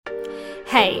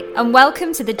Hey, and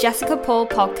welcome to the Jessica Paul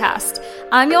podcast.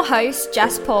 I'm your host,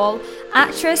 Jess Paul,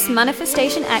 actress,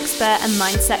 manifestation expert, and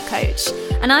mindset coach.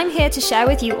 And I'm here to share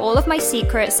with you all of my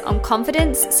secrets on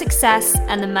confidence, success,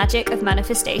 and the magic of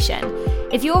manifestation.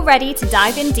 If you're ready to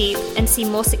dive in deep and see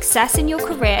more success in your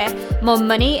career, more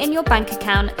money in your bank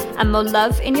account, and more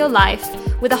love in your life,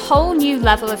 with a whole new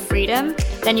level of freedom,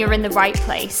 then you're in the right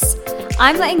place.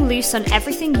 I'm letting loose on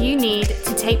everything you need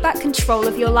to take back control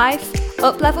of your life,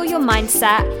 up-level your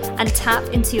mindset, and tap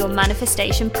into your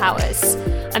manifestation powers.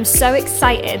 I'm so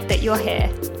excited that you're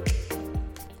here.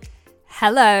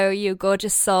 Hello, you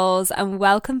gorgeous souls, and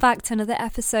welcome back to another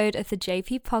episode of the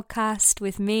JP podcast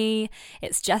with me.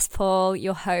 It's Jess Paul,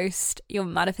 your host, your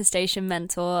manifestation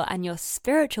mentor, and your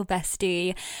spiritual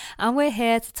bestie. And we're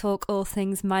here to talk all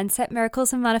things mindset,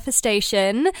 miracles, and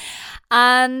manifestation.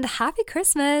 And happy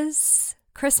Christmas!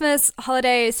 Christmas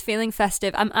holidays, feeling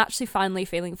festive. I'm actually finally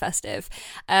feeling festive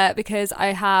because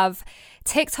I have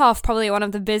ticked off probably one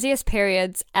of the busiest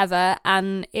periods ever,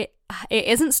 and it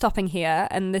isn't stopping here,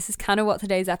 and this is kind of what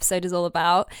today's episode is all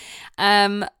about.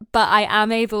 But I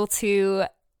am able to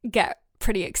get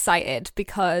pretty excited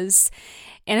because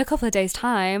in a couple of days'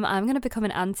 time, I'm going to become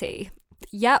an auntie.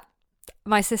 Yep,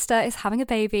 my sister is having a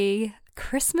baby.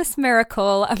 Christmas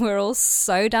miracle, and we're all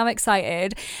so damn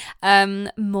excited.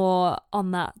 More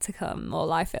on that to come, more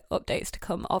life updates to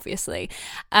come, obviously.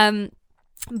 But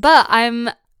I'm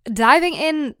diving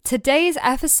in today's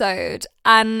episode,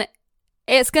 and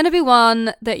it's going to be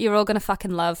one that you're all going to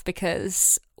fucking love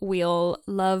because we all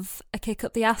love a kick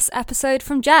up the ass episode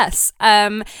from Jess.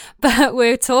 But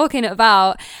we're talking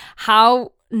about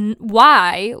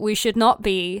why we should not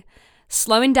be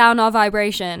slowing down our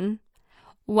vibration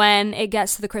when it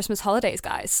gets to the Christmas holidays,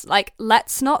 guys. Like,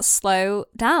 let's not slow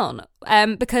down.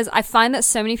 Because I find that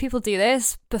so many people do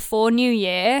this before New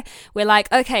Year. We're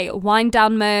like, okay, wind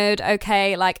down mode.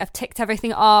 Okay, like I've ticked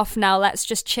everything off. Now let's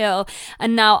just chill.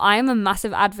 And now I am a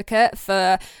massive advocate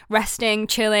for resting,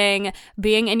 chilling,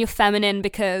 being in your feminine,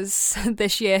 because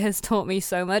this year has taught me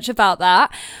so much about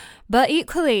that. But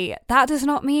equally, that does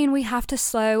not mean we have to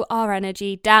slow our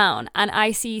energy down. And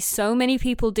I see so many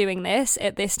people doing this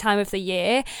at this time of the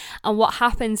year. And what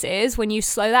happens is when you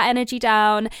slow that energy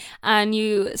down and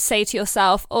you say to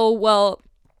yourself, oh, well,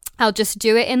 I'll just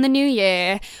do it in the new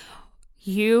year,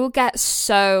 you get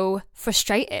so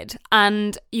frustrated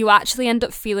and you actually end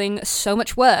up feeling so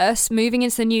much worse moving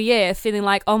into the new year, feeling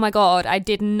like, oh my God, I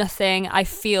did nothing. I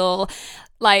feel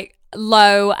like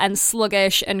low and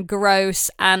sluggish and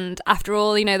gross, and after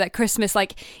all, you know, that Christmas,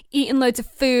 like eating loads of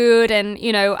food and,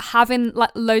 you know, having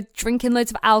like drinking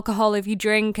loads of alcohol if you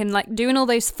drink, and like doing all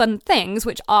those fun things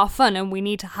which are fun and we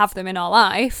need to have them in our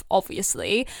life,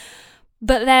 obviously.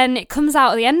 But then it comes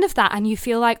out at the end of that and you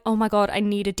feel like, oh my God, I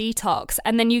need a detox.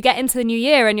 And then you get into the new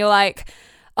year and you're like,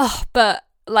 oh, but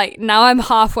like now I'm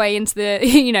halfway into the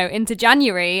into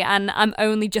January and I'm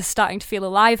only just starting to feel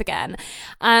alive again.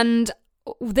 And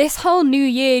this whole new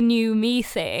year, new me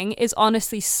thing is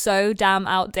honestly so damn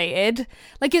outdated.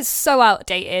 Like, it's so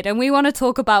outdated, and we want to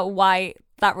talk about why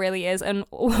that really is and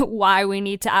why we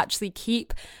need to actually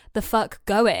keep the fuck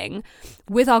going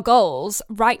with our goals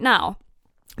right now.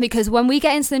 Because when we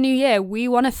get into the new year, we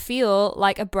want to feel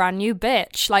like a brand new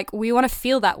bitch. Like, we want to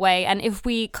feel that way. And if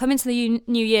we come into the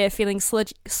new year feeling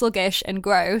sluggish and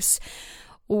gross,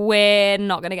 we're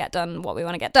not going to get done what we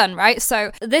want to get done, right?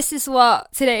 So this is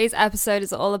what today's episode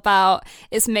is all about.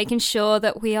 It's making sure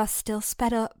that we are still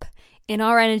sped up in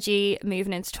our energy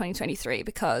moving into 2023,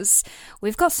 because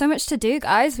we've got so much to do,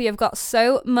 guys. We have got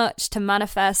so much to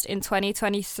manifest in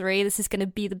 2023. This is going to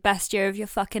be the best year of your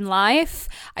fucking life.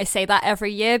 I say that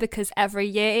every year because every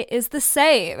year is the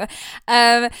same.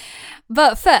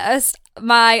 But first,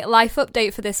 my life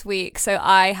update for this week. So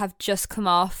I have just come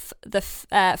off the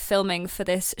filming for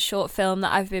this short film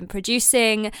that I've been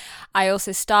producing. I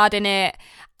also starred in it.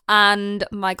 And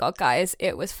my God, guys,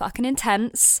 it was fucking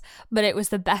intense, but it was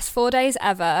the best 4 days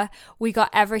ever. We got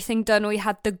everything done. We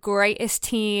had the greatest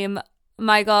team.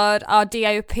 My God, our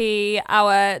DOP,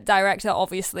 our director,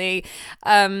 obviously,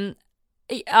 from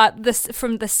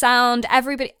the sound,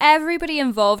 everybody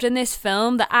involved in this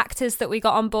film, the actors that we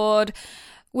got on board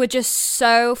were just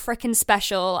so freaking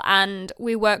special, and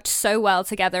we worked so well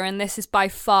together. And this is by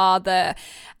far the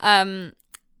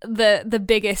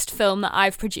biggest film that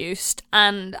I've produced,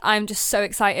 and I'm just so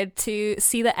excited to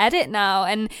see the edit now.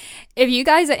 And if you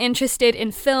guys are interested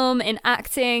in film, in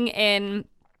acting, in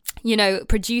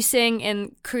producing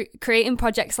and creating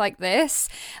projects like this,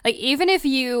 like even if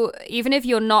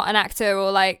you're not an actor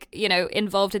or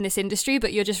involved in this industry,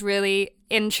 but you're just really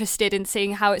interested in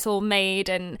seeing how it's all made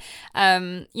and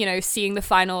seeing the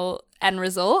final end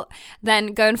result, then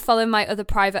go and follow my other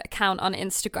private account on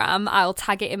Instagram. I'll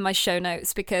tag it in my show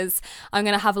notes because I'm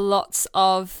going to have lots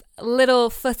of little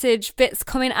footage bits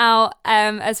coming out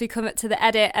as we come up to the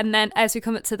edit, and then as we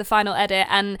come up to the final edit,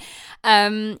 and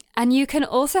you can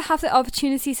also have the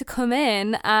opportunity to come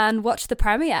in and watch the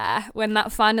premiere when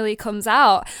that finally comes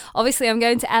out. Obviously I'm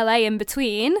going to LA in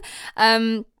between,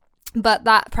 but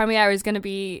that premiere is going to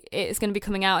be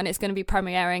coming out, and it's going to be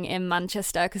premiering in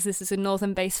Manchester because this is a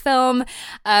northern-based film.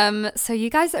 So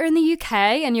you guys that are in the UK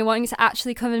and you're wanting to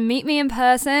actually come and meet me in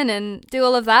person and do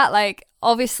all of that, like,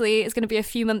 obviously it's going to be a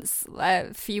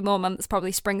few more months,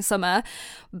 probably spring, summer,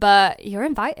 but you're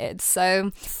invited.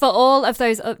 So for all of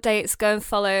those updates, go and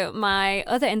follow my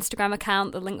other Instagram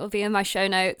account. The link will be in my show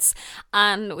notes,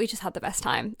 and we just had the best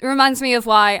time. It reminds me of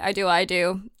why I do what I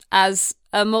do as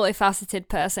a multifaceted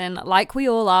person, like we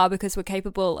all are, because we're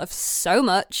capable of so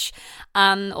much,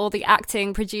 and all the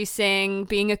acting, producing,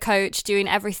 being a coach, doing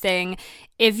everything.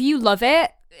 If you love it,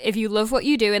 if you love what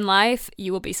you do in life,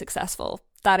 you will be successful.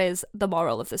 That is the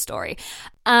moral of the story.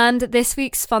 And this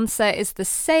week's sponsor is The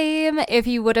Same. If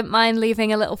you wouldn't mind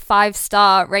leaving a little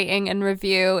 5-star rating and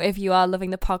review if you are loving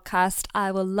the podcast,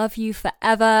 I will love you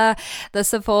forever. The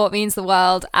support means the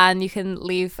world, and you can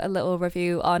leave a little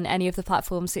review on any of the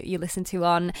platforms that you listen to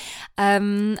on.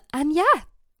 And yeah,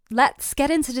 let's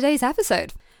get into today's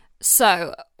episode.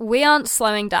 So we aren't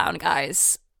slowing down,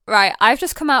 guys. Right, I've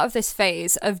just come out of this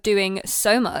phase of doing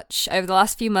so much over the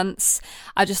last few months.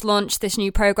 I just launched this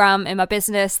new program in my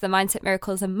business, the Mindset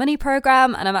Miracles and Money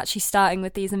program, and I'm actually starting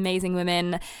with these amazing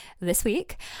women this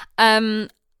week. And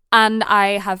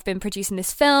I have been producing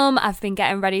this film. I've been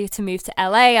getting ready to move to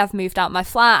LA. I've moved out my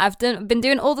flat. I've been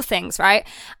doing all the things, right?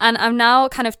 And I've now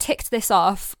kind of ticked this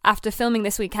off after filming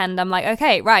this weekend. I'm like,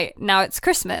 okay, right, now it's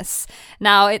Christmas.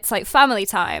 Now it's like family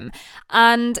time.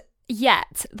 And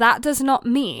yet, that does not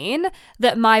mean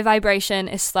that my vibration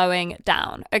is slowing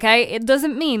down, okay? It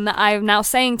doesn't mean that I'm now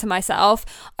saying to myself,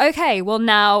 okay, well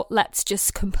now let's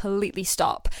just completely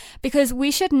stop. Because we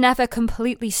should never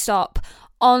completely stop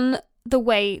on the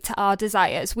way to our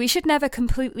desires. We should never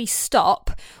completely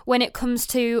stop when it comes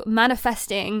to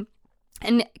manifesting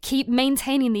and keep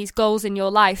maintaining these goals in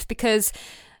your life, because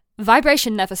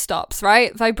vibration never stops,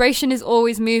 right? Vibration is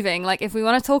always moving. Like, if we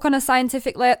want to talk on a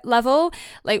scientific level,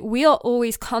 like, we are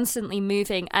always constantly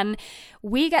moving, and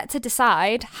we get to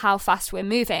decide how fast we're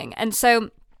moving. And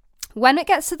so when it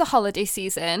gets to the holiday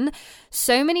season,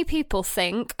 so many people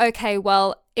think, okay,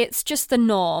 well, it's just the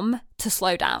norm to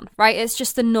slow down, right? It's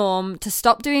just the norm to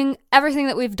stop doing everything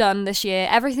that we've done this year,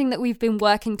 everything that we've been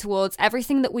working towards,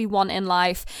 everything that we want in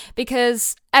life,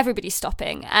 because everybody's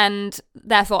stopping, and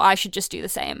therefore I should just do the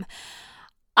same.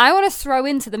 I want to throw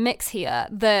into the mix here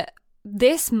that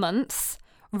this month,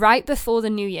 right before the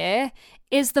new year,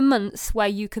 is the month where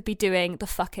you could be doing the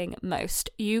fucking most.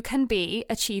 You can be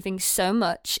achieving so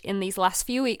much in these last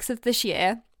few weeks of this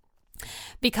year,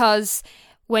 because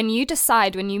when you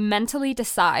mentally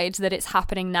decide that it's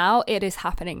happening now, it is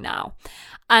happening now.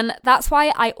 And that's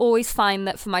why I always find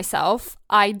that for myself,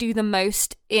 I do the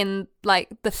most in like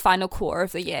the final quarter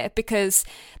of the year, because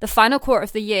the final quarter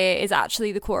of the year is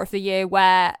actually the quarter of the year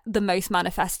where the most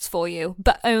manifests for you,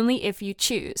 but only if you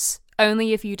choose,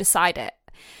 only if you decide it.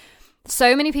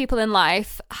 So many people in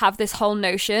life have this whole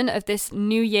notion of this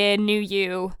new year, new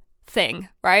you thing,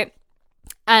 right?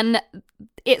 And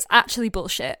it's actually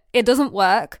bullshit. It doesn't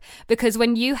work, because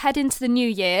when you head into the new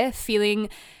year feeling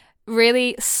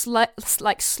really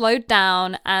slowed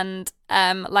down and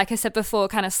like I said before,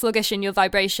 kind of sluggish in your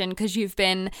vibration because you've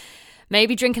been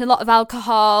maybe drinking a lot of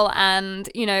alcohol and,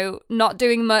 you know, not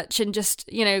doing much and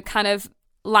just, you know, kind of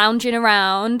lounging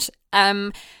around,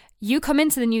 you come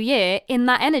into the new year in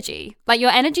that energy. Like, your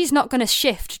energy's not going to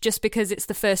shift just because it's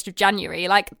the 1st of January.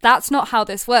 Like, that's not how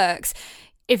this works.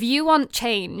 If you want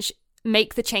change,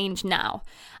 make the change now.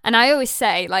 And I always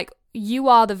say, like, you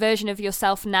are the version of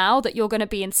yourself now that you're going to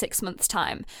be in 6 months'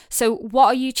 time. So what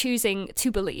are you choosing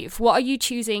to believe? What are you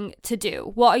choosing to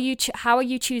do? How are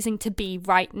you choosing to be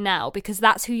right now? Because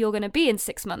that's who you're going to be in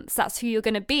 6 months. That's who you're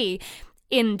going to be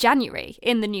in January,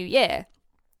 in the new year.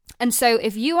 And so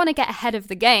if you want to get ahead of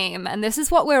the game, and this is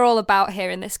what we're all about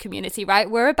here in this community, right?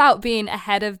 We're about being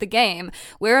ahead of the game.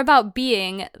 We're about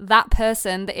being that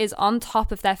person that is on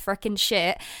top of their freaking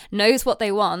shit, knows what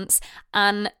they want,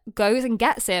 and goes and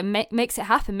gets it, and makes it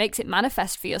happen, makes it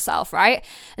manifest for yourself, right?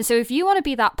 And so if you want to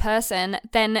be that person,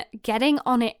 then getting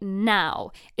on it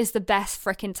now is the best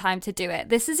freaking time to do it.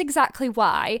 This is exactly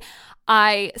why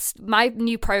my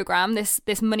new program, this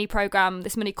money program,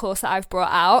 this money course that I've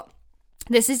brought out,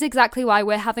 This is exactly why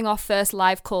we're having our first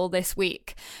live call this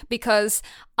week, because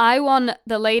I want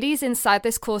the ladies inside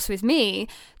this course with me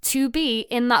to be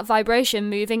in that vibration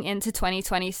moving into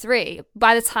 2023.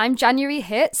 By the time January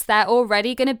hits, they're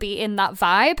already going to be in that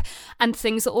vibe and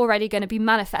things are already going to be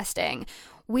manifesting.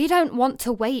 We don't want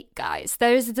to wait, guys.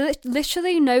 There is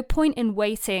literally no point in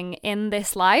waiting in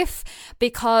this life,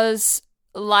 because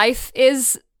life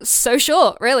is so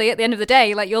short, really, at the end of the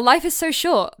day. Like, your life is so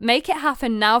short. Make it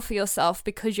happen now for yourself,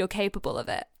 because you're capable of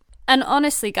it. And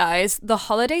honestly, guys, the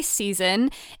holiday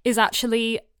season is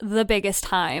actually the biggest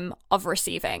time of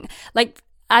receiving. Like,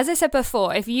 as I said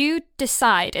before, if you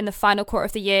decide in the final quarter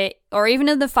of the year, or even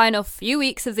in the final few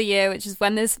weeks of the year, which is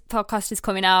when this podcast is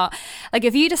coming out, like,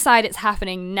 if you decide it's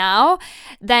happening now,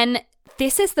 then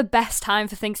this is the best time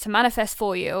for things to manifest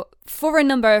for you, for a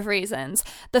number of reasons.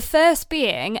 The first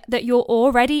being that you're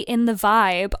already in the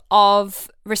vibe of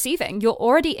receiving. You're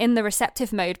already in the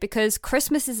receptive mode, because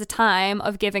Christmas is a time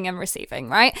of giving and receiving,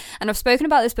 right? And I've spoken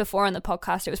about this before on the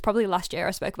podcast. It was probably last year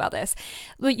I spoke about this.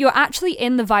 You're actually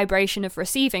in the vibration of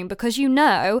receiving, because you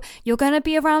know you're going to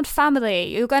be around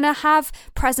family. You're going to have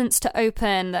presents to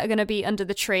open that are going to be under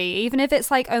the tree. Even if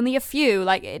it's like only a few,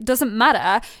 like, it doesn't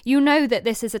matter. You know that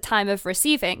this is a time of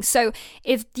receiving. So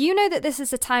if you know that this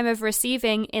is a time of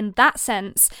receiving in that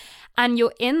sense, and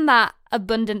you're in that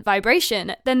abundant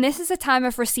vibration, then this is a time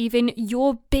of receiving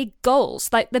your big goals.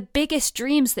 Like, the biggest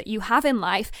dreams that you have in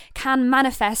life can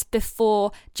manifest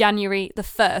before January the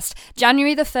 1st.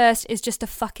 January the 1st is just a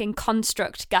fucking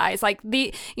construct, guys. Like,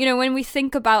 when we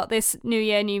think about this New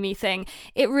Year, New Me thing,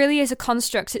 it really is a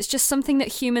construct. It's just something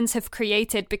that humans have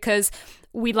created because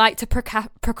we like to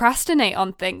procrastinate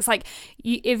on things. Like,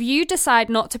 if you decide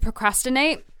not to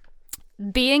procrastinate,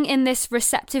 being in this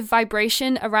receptive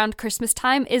vibration around Christmas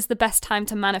time is the best time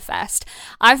to manifest.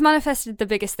 I've manifested the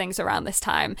biggest things around this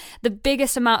time, the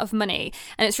biggest amount of money.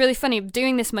 And it's really funny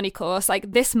doing this money course.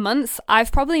 Like, this month,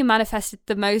 I've probably manifested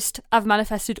the most I've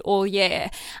manifested all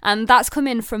year. And that's come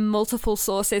in from multiple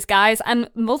sources, guys, and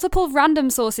multiple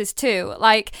random sources too.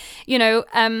 Like,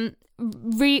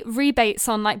 rebates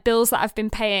on like bills that I've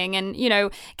been paying, and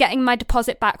getting my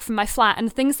deposit back from my flat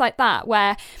and things like that,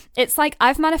 where it's like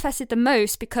I've manifested the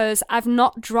most because I've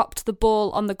not dropped the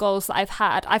ball on the goals that I've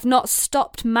had. I've not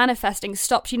stopped manifesting,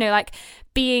 stopped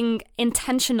being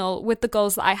intentional with the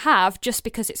goals that I have just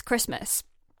because it's Christmas.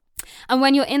 And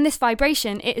when you're in this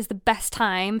vibration, it is the best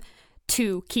time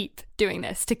to keep doing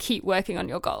this, to keep working on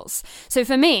your goals. So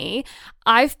for me,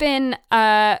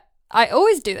 I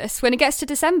always do this. When it gets to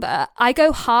December, I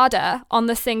go harder on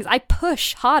the things. I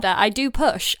push harder. I do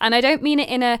push. And I don't mean it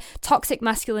in a toxic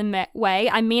masculine way.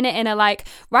 I mean it in a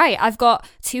right, I've got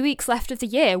 2 weeks left of the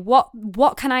year. What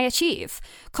can I achieve?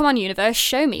 Come on, universe,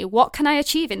 show me. What can I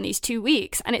achieve in these 2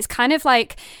 weeks? And it's kind of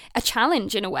like a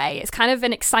challenge in a way. It's kind of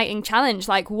an exciting challenge.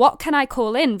 Like, what can I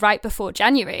call in right before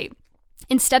January?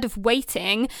 Instead of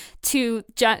waiting to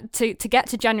get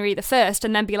to January the 1st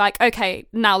and then be like, okay,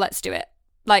 now let's do it.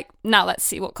 Like, now let's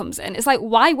see what comes in. It's like,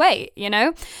 why wait,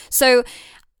 So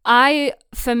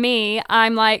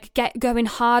I'm like going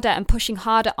harder and pushing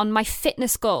harder on my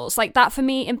fitness goals. Like, that for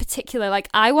me in particular, like,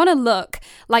 I want to look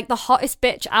like the hottest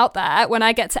bitch out there when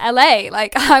I get to LA.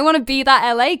 Like, I want to be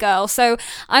that LA girl. So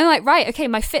I'm like, right, okay,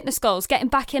 my fitness goals, getting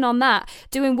back in on that,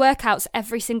 doing workouts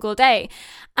every single day.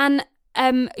 And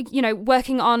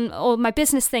working on all my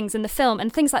business things in the film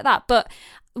and things like that. But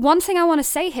one thing I want to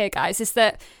say here, guys, is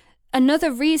that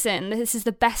another reason this is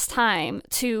the best time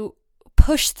to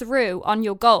push through on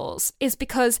your goals is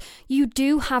because you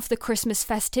do have the Christmas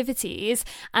festivities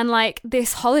and like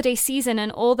this holiday season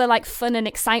and all the like fun and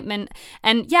excitement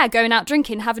and going out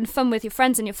drinking, having fun with your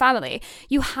friends and your family.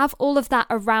 You have all of that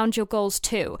around your goals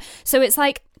too. So it's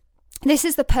like, this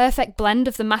is the perfect blend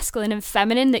of the masculine and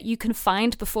feminine that you can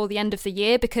find before the end of the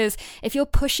year, because if you're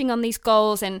pushing on these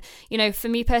goals and, for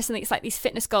me personally, it's like these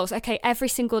fitness goals. Okay, every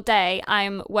single day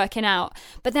I'm working out,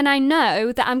 but then I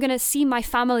know that I'm going to see my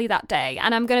family that day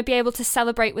and I'm going to be able to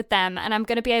celebrate with them and I'm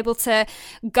going to be able to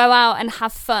go out and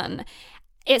have fun.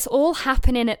 It's all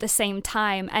happening at the same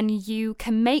time and you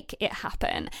can make it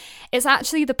happen. It's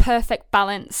actually the perfect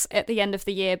balance at the end of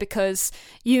the year, because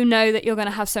you know that you're going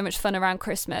to have so much fun around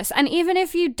Christmas. And even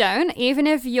if you don't, even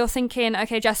if you're thinking,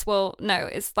 okay, Jess, well, no,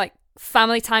 it's like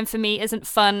family time for me isn't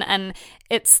fun and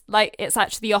it's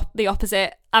actually the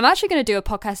opposite. I'm actually going to do a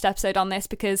podcast episode on this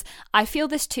because I feel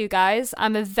this too, guys.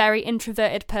 I'm a very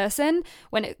introverted person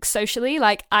socially,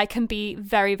 like I can be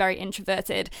very, very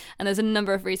introverted, and there's a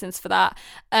number of reasons for that.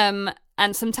 And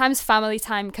sometimes family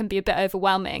time can be a bit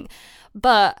overwhelming.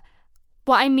 But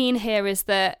what I mean here is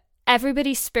that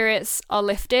everybody's spirits are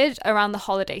lifted around the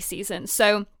holiday season.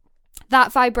 So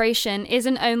that vibration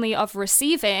isn't only of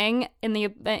receiving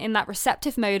in that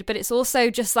receptive mode, but it's also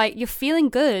just like you're feeling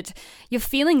good, you're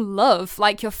feeling love,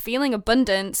 like you're feeling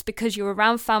abundance because you're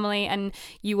around family and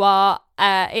you are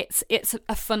it's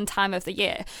a fun time of the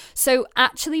year. So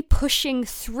actually pushing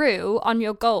through on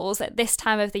your goals at this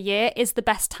time of the year is the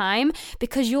best time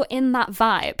because you're in that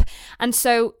vibe. And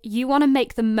so you want to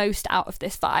make the most out of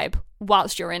this vibe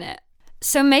whilst you're in it.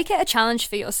 So make it a challenge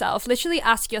for yourself. Literally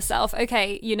ask yourself,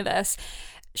 okay, universe,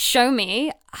 show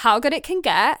me how good it can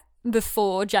get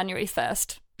before January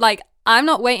 1st. Like, I'm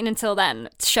not waiting until then.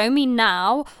 Show me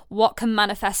now what can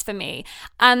manifest for me.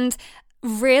 And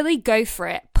really go for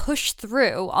it. Push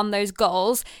through on those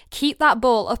goals. Keep that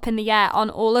ball up in the air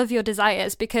on all of your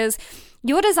desires, because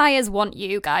your desires want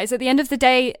you, guys. At the end of the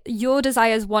day, your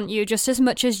desires want you just as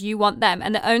much as you want them.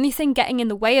 And the only thing getting in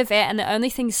the way of it, and the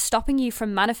only thing stopping you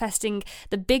from manifesting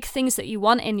the big things that you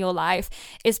want in your life,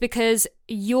 is because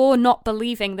you're not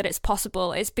believing that it's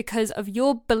possible. It's because of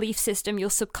your belief system, your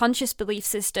subconscious belief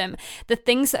system, the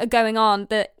things that are going on,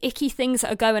 the icky things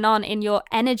that are going on in your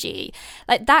energy.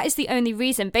 Like, that is the only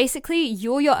reason. Basically,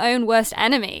 you're your own worst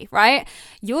enemy, right?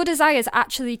 Your desires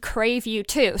actually crave you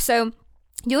too. So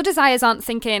your desires aren't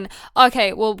thinking,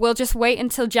 okay, well, we'll just wait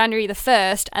until January the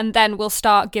 1st and then we'll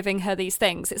start giving her these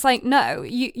things. It's like, no,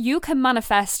 you can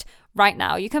manifest right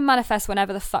now. You can manifest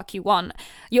whenever the fuck you want.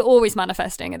 You're always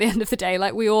manifesting at the end of the day,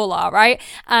 like we all are, right?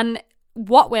 And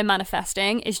what we're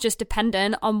manifesting is just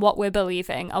dependent on what we're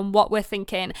believing, on what we're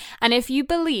thinking. And if you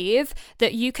believe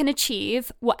that you can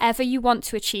achieve whatever you want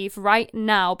to achieve right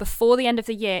now before the end of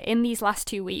the year, in these last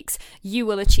 2 weeks, you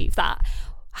will achieve that.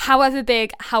 However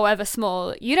big, however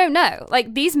small, you don't know.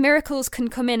 Like, these miracles can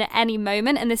come in at any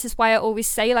moment. And this is why I always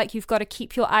say, like, you've got to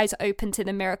keep your eyes open to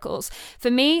the miracles.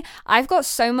 For me, I've got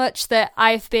so much that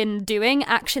I've been doing,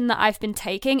 action that I've been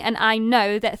taking, and I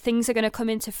know that things are going to come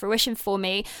into fruition for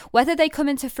me, whether they come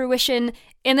into fruition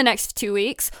in the next 2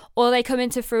 weeks or they come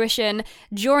into fruition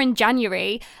during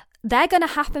January. They're going to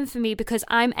happen for me because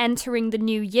I'm entering the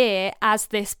new year as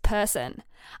this person.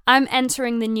 I'm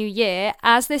entering the new year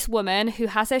as this woman who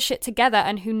has her shit together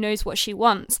and who knows what she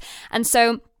wants. And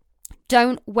so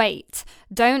don't wait.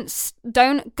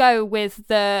 Don't go with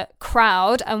the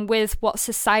crowd and with what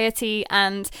society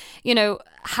and, you know,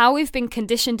 how we've been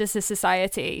conditioned as a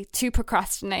society to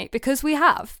procrastinate, because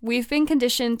we've been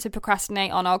conditioned to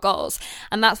procrastinate on our goals.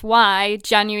 And that's why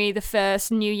January the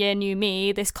 1st, new year, new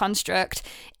me, this construct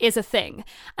is a thing.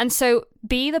 And so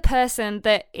be the person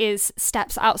that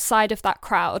steps outside of that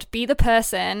crowd. Be the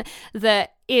person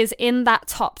that is in that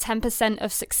top 10%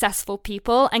 of successful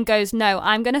people and goes, no,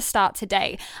 I'm going to start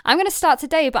today. I'm going to start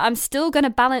today, but I'm still going to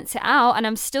balance it out, and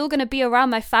I'm still going to be around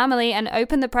my family and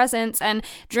open the presents and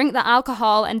drink the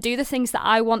alcohol and do the things that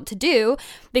I want to do,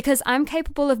 because I'm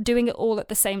capable of doing it all at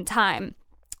the same time.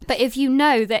 But if you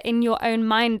know that in your own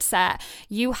mindset,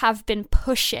 you have been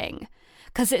pushing,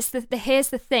 because it's here's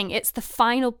the thing, it's the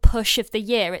final push of the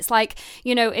year. It's like,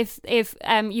 you know, if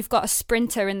you've got a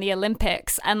sprinter in the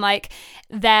Olympics and like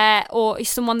or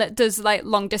someone that does like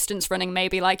long distance running,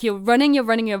 maybe like you're running,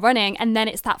 and then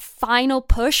it's that final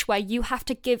push where you have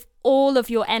to give all of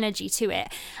your energy to it.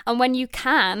 And when you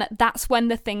can, that's when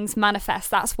the things manifest.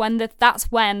 That's when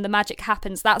the magic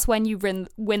happens. That's when you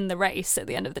win the race at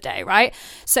the end of the day, right?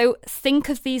 So think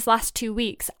of these last 2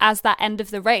 weeks as that end of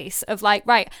the race of like,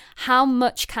 right, how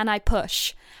much can I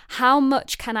push? How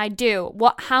much can I do?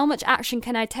 How much action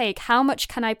can I take? How much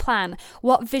can I plan?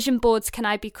 What vision boards can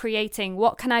I be creating?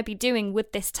 What can I be doing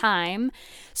with this time?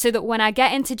 So that when I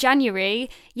get into January,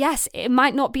 yes, it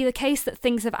might not be the case that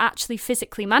things have actually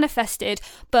physically manifested,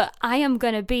 but I am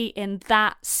going to be in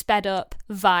that sped up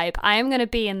vibe. I am going to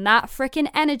be in that freaking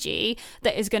energy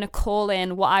that is going to call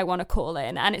in what I want to call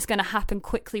in, and it's going to happen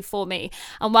quickly for me.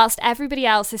 And whilst everybody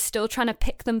else is still trying to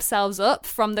pick themselves up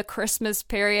from the Christmas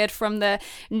period, from the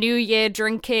New Year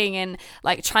drinking and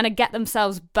like trying to get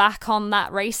themselves back on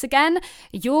that race again,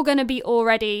 you're going to be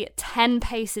already 10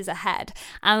 paces ahead.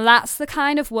 And that's the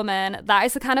kind of woman, that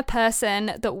is the kind of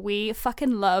person that we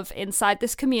fucking love inside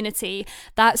this community.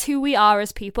 That's who we are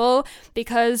as people,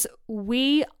 because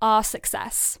we are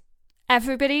success.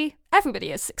 Everybody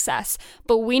is success,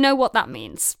 but we know what that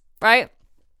means, right?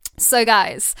 So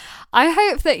guys, I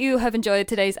hope that you have enjoyed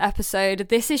today's episode.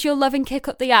 This is your loving kick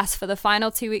up the ass for the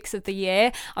final 2 weeks of the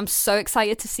year. I'm so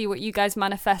excited to see what you guys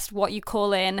manifest, what you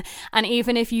call in. And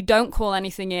even if you don't call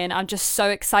anything in, I'm just so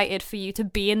excited for you to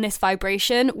be in this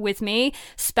vibration with me,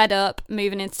 sped up,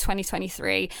 moving into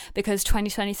 2023, because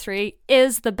 2023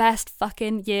 is the best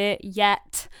fucking year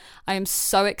yet. I am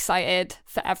so excited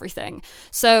for everything.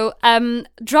 So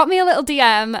drop me a little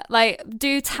DM, like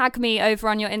do tag me over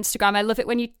on your Instagram. I love it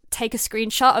when you take a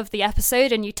screenshot of the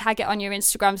episode and you tag it on your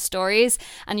Instagram stories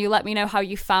and you let me know how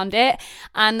you found it.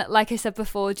 And like I said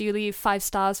before, do leave 5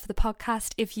 stars for the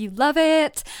podcast if you love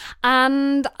it.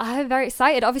 And I'm very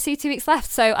excited. Obviously 2 weeks left,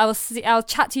 so I'll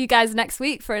chat to you guys next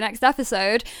week for a next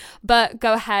episode. But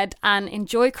go ahead and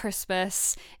enjoy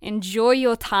Christmas, enjoy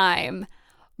your time,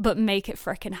 but make it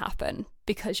frickin' happen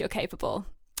because you're capable.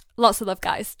 Lots of love,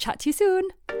 guys. Chat to you soon.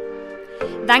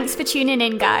 Thanks for tuning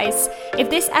in, guys. If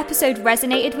this episode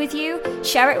resonated with you,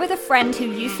 share it with a friend who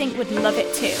you think would love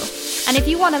it too. And if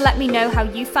you want to let me know how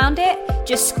you found it,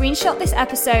 just screenshot this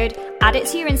episode, add it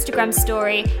to your Instagram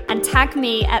story, and tag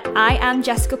me at I am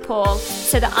Jessica Paul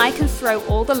so that I can throw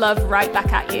all the love right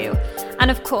back at you. And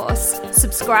of course,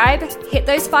 subscribe, hit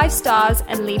those 5 stars,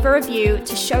 and leave a review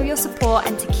to show your support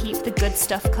and to keep the good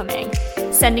stuff coming.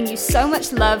 Sending you so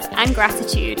much love and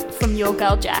gratitude from your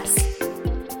girl Jess.